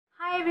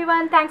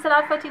everyone, thanks a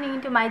lot for tuning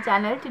into my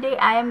channel. Today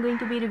I am going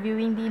to be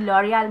reviewing the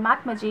L'Oreal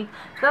Mat Magique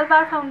 12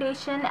 hour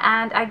foundation,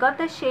 and I got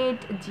the shade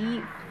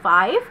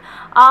G5.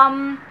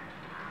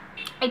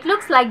 It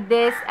looks like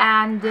this,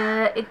 and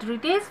it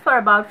retails for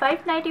about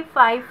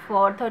 $5.95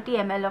 for 30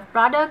 ml of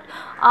product.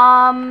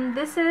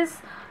 This is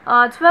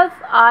 12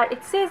 hour.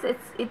 It says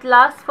it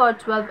lasts for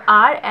 12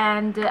 hour,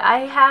 and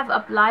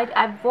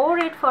I wore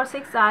it for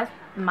 6 hours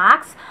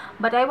max,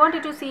 but I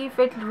wanted to see if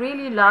it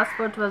really lasts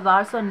for 12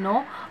 hours or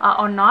no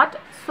or not.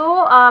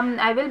 So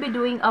I will be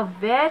doing a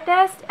wear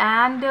test,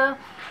 and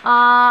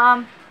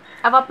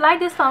I've applied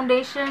this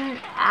foundation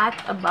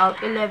at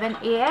about 11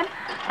 a.m.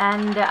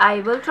 and I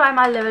will try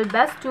my level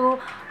best to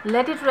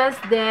let it rest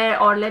there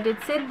or let it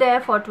sit there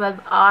for 12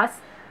 hours.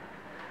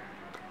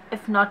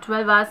 If not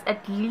 12 hours,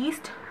 at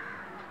least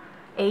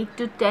 8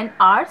 to 10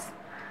 hours.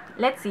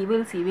 Let's see,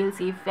 we'll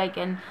see if I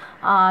can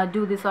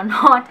do this or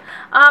not.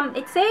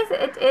 It says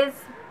it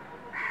is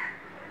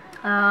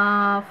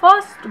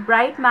first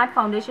bright matte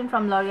foundation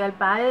from L'Oreal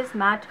Paris,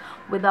 matte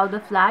without the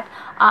flat.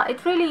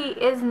 It really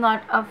is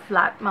not a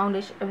flat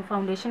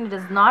foundation. It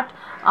does not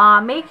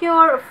make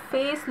your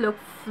face look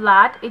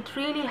flat. It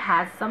really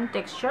has some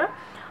texture.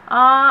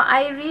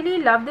 I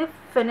really love the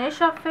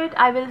finish of it.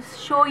 I will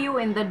show you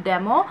in the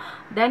demo,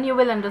 then you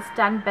will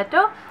understand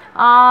better.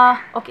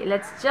 Okay,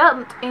 let's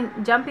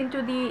jump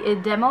into the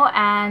demo,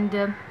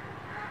 and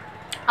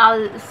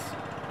I'll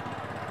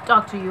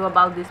talk to you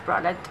about this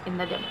product in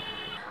the demo.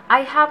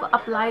 I have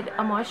applied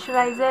a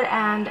moisturizer,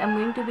 and I'm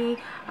going to be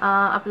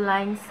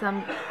applying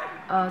some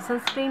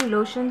sunscreen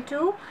lotion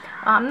too.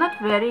 I'm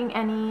not wearing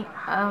any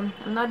I'm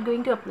not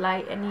going to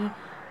apply any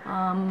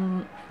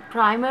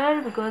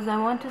primer because I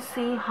want to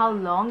see how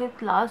long it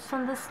lasts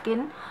on the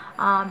skin.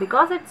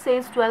 Because it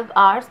says 12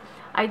 hours,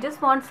 I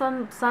just want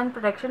some sun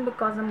protection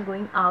because I'm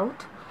going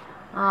out.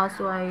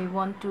 So I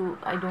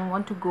don't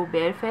want to go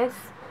barefaced.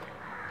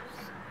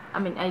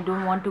 I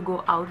don't want to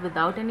go out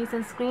without any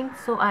sunscreen,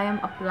 so I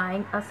am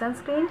applying a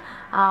sunscreen.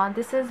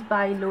 This is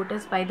by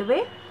Lotus, by the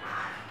way,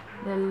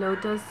 the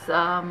Lotus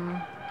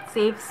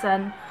Safe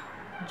Sun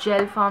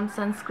Gel Foam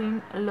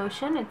Sunscreen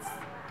Lotion. It's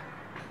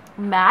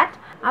matte.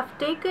 I've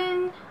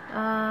taken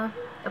a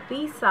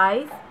pea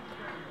size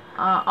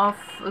of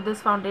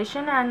this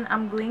foundation, and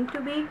I'm going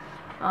to be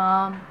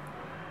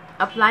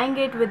applying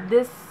it with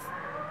this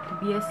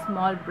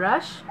small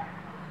brush,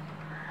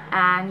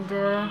 and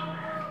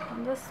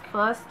I'm just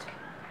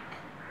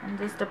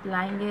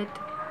applying it.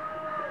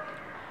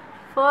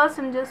 First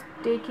I'm just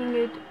taking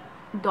it,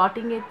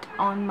 dotting it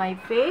on my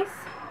face.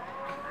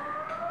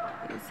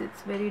 Yes,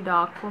 it's very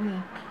dark for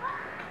me.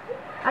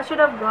 I should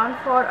have gone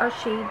for a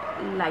shade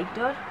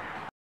lighter.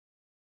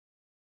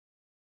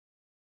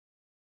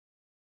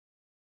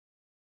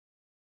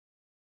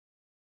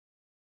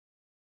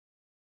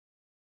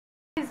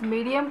 This is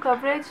medium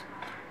coverage.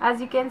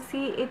 As you can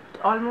see, it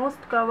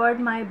almost covered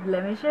my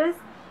blemishes.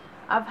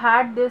 I've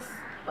had this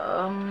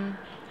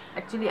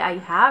actually I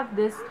have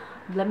this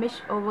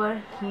blemish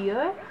over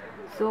here,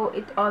 so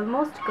it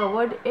almost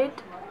covered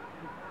it.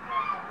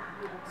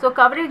 So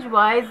coverage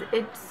wise,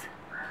 it's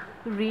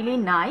really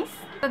nice.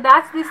 So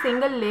that's the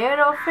single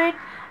layer of it,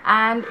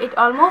 and it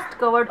almost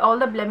covered all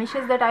the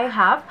blemishes that I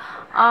have.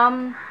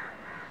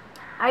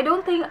 I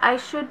don't think I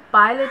should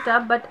pile it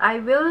up, but I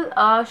will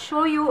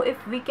show you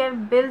if we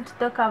can build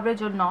the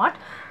coverage or not.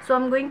 So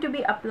I'm going to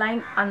be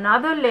applying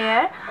another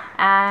layer,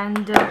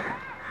 and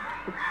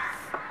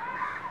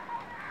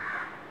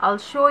I'll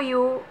show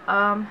you.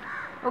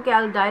 Okay,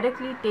 I'll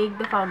directly take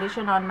the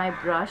foundation on my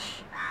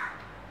brush,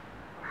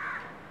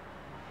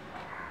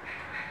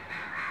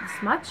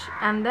 this much,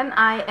 and then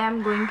I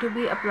am going to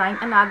be applying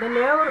another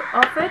layer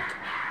of it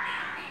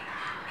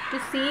to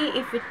see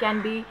if it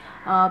can be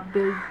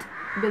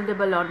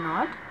buildable or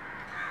not.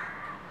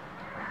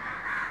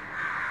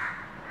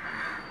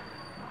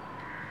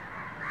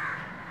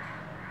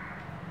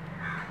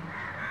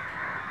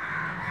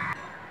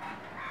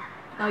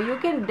 Now you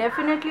can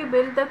definitely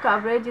build the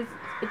coverage.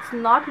 It's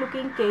not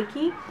looking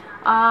cakey.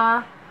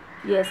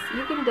 Yes,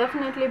 you can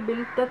definitely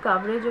build the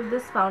coverage of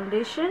this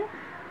foundation.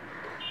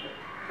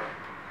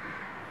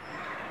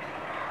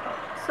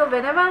 So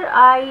whenever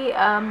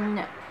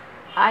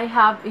I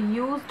have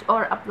used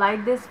or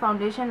applied this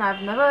foundation,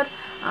 I've never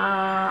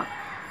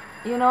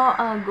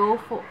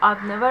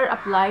I've never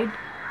applied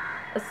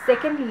a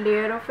second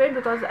layer of it,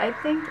 because I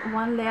think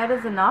one layer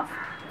is enough.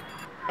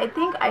 I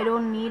think I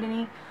don't need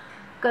any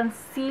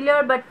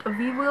concealer, but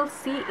we will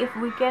see if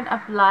we can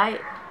apply,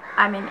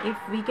 if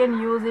we can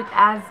use it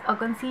as a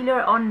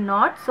concealer or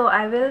not. So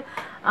I will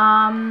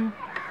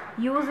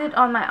use it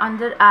on my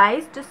under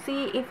eyes to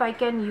see if I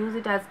can use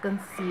it as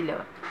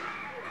concealer.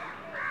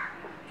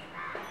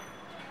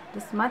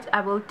 This much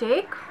I will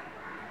take,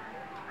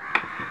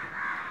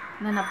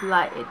 then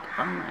apply it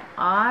on my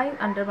eye,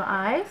 under my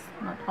eyes,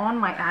 not on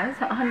my eyes,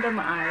 under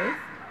my eyes.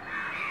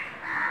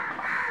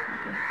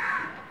 Okay.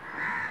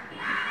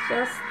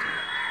 Just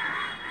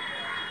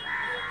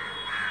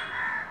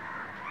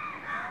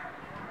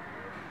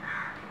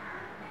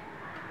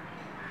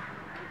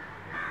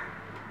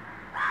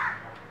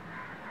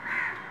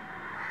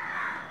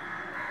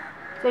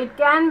So it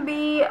can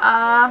be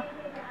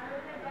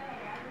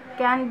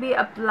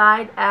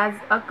applied as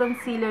a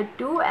concealer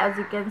too. As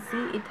you can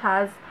see, it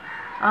has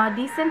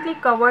decently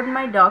covered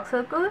my dark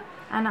circle,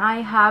 and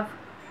I have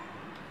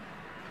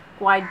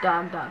quite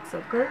dark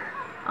circle.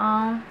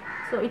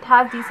 So it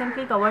has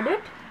decently covered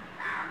it,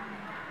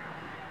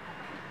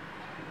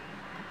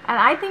 and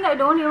I think I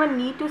don't even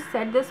need to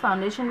set this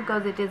foundation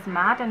because it is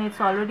matte and it's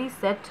already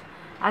set,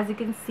 as you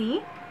can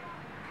see.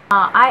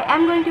 I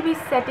am going to be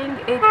setting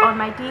it on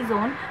my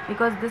T-zone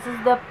because this is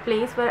the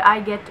place where I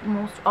get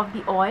most of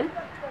the oil.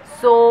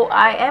 So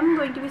I am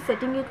going to be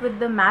setting it with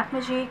the Mat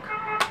Magique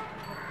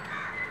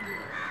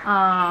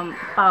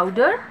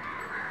powder.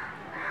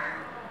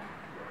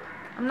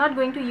 I'm not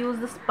going to use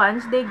the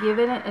sponge they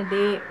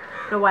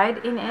provide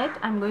in it.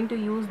 I'm going to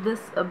use this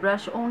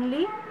brush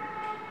only.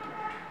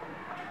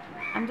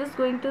 I'm just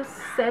going to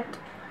set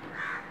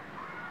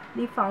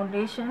the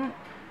foundation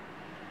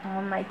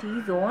on my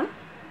T-zone.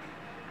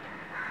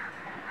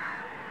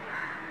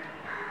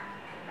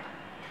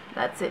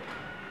 That's it,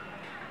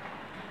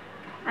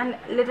 and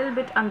a little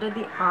bit under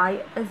the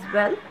eye as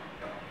well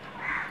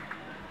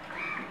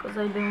because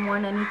I don't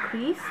want any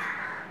crease.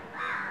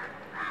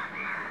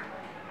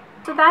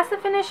 So that's the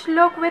finished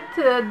look with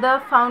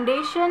the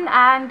foundation,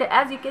 and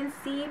as you can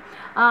see,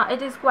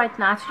 it is quite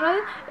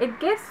natural. It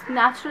gives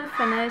natural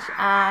finish,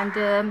 and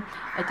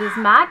it is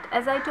matte,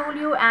 as I told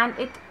you, and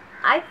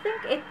I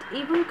think it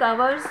even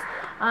covers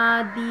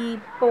the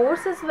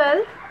pores as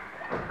well.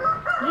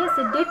 Yes,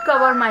 it did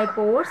cover my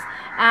pores,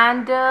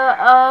 and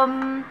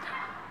the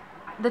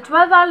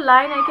 12-hour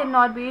line, I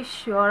cannot be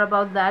sure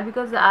about that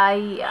because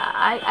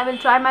I will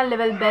try my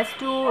level best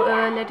to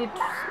let it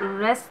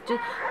rest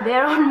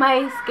there on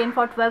my skin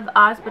for 12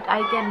 hours, but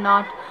I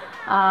cannot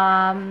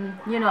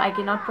I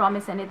cannot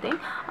promise anything,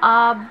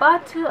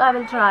 but I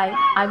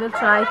will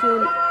try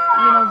to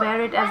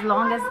wear it as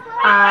long as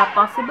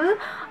possible.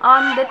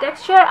 The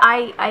texture,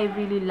 I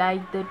really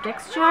like the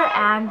texture,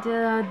 and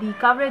the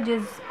coverage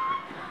is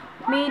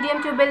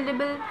medium to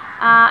buildable,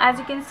 as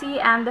you can see,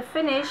 and the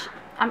finish,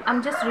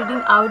 I'm just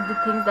reading out the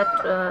things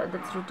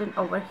that's written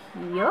over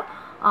here.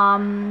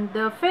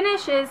 The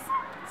finish is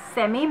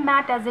semi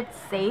matte, as it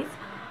says.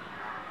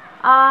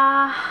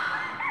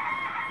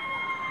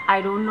 I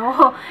don't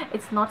know.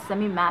 It's not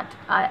semi matte.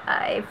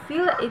 I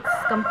feel it's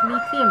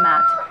completely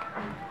matte.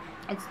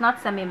 It's not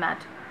semi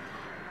matte.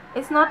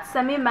 It's not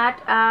semi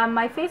matte.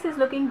 My face is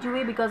looking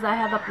dewy because I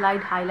have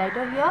applied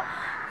highlighter here.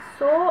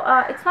 So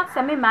it's not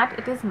semi matte,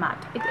 it is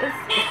matte. It is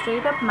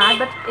straight up matte,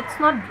 but it's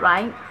not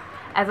drying.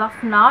 As of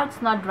now,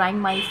 it's not drying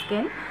my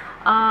skin.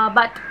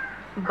 But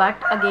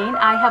again,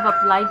 I have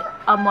applied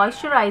a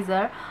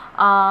moisturizer,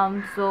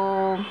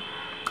 so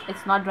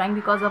it's not drying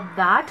because of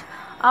that.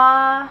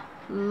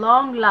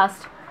 Long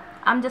last,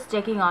 I'm just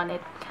checking on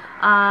it.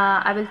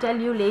 I will tell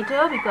you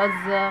later because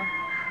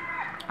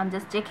I'm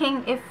just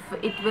checking if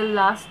it will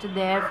last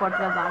there for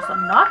 12 hours or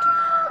not.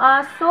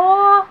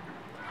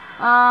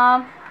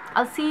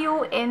 I'll see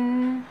you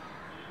in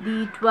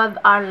the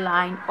 12-hour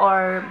line,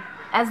 or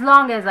as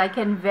long as I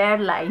can wear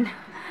line,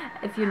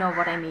 if you know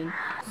what I mean.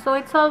 So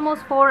it's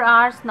almost 4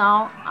 hours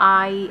now.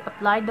 I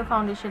applied the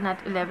foundation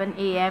at 11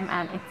 AM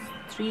and it's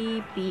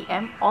 3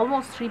 PM,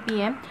 almost 3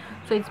 PM.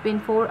 So it's been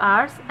 4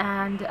 hours,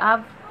 and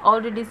I've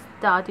already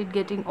started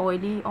getting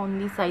oily on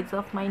the sides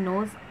of my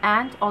nose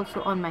and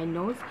also on my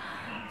nose.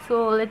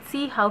 So let's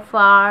see how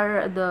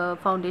far the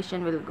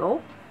foundation will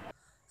go.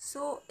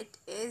 So it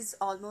is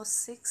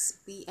almost 6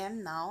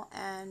 PM now,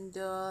 and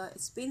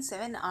it's been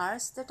 7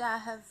 hours that I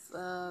have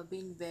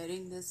been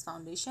wearing this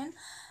foundation,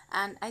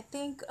 and I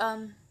think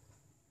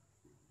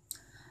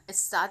it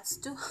starts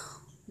to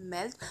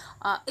melt.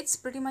 It's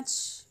pretty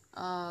much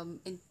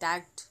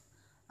intact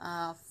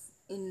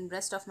in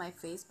rest of my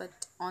face,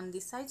 but on the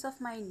sides of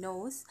my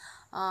nose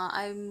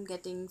I'm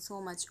getting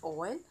so much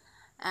oil,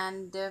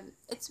 and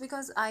it's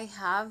because I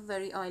have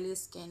very oily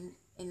skin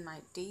in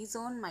my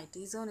T-zone. My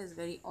T-zone is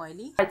very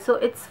oily. Right, so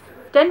it's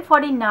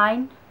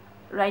 10:49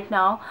 right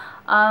now.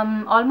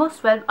 Almost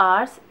 12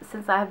 hours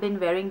since I have been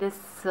wearing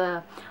this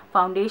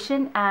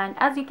foundation, and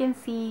as you can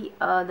see,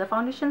 the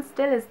foundation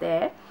still is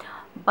there,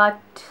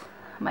 but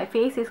my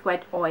face is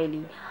quite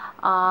oily.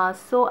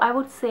 So I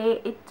would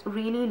say it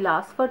really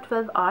lasts for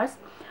 12 hours,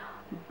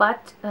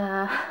 but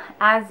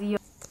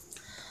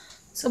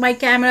so my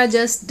camera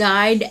just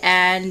died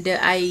and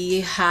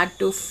I had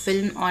to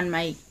film on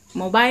my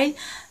mobile,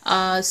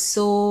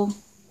 so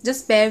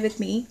just bear with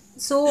me.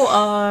 So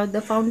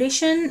the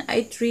foundation,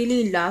 it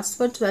really lasts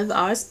for 12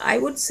 hours. I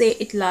would say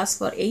it lasts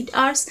for 8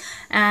 hours,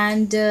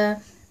 and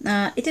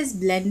it is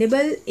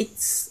blendable.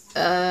 It's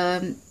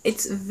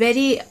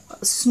very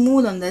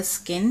smooth on the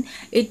skin.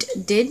 It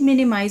did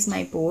minimize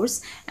my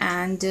pores,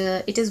 and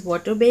it is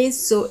water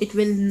based, so it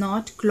will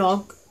not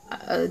clog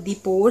the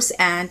pores,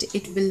 and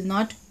it will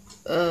not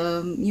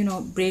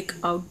break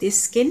out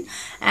this skin,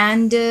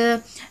 and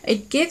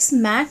it gives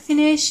matte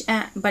finish,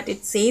 but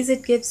it says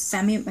it gives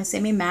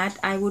semi matte.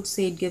 I would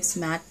say it gives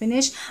matte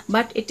finish,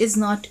 but it is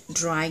not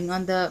drying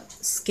on the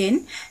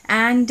skin.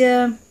 And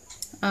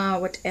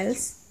what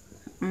else?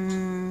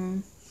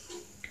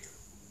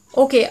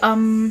 Okay,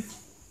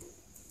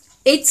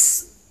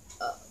 it's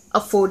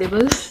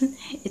affordable.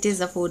 It is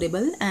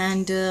affordable,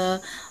 and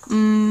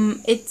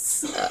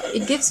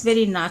it gives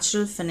very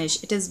natural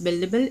finish. It is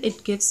buildable.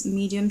 It gives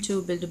medium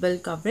to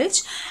buildable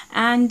coverage,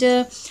 and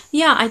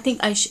yeah, I think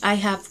I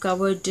have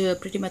covered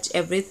pretty much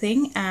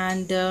everything,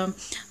 and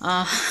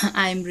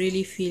I'm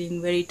really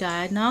feeling very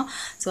tired now,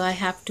 so I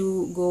have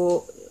to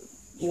go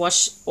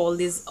wash all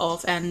this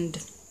off and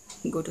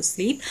go to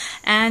sleep.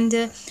 And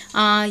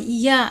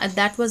yeah,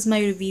 that was my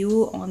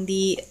review on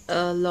the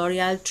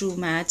L'Oreal True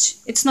Match.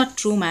 It's not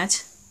True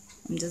Match,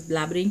 I'm just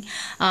blabbering.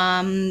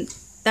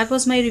 That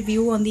was my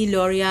review on the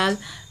L'Oreal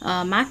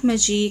Mat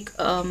Magique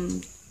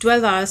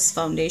 12 hours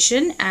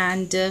foundation,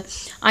 and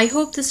I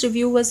hope this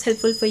review was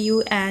helpful for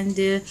you, and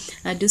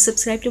do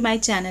subscribe to my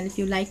channel if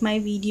you like my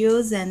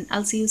videos, and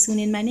I'll see you soon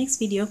in my next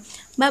video.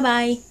 Bye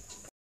bye.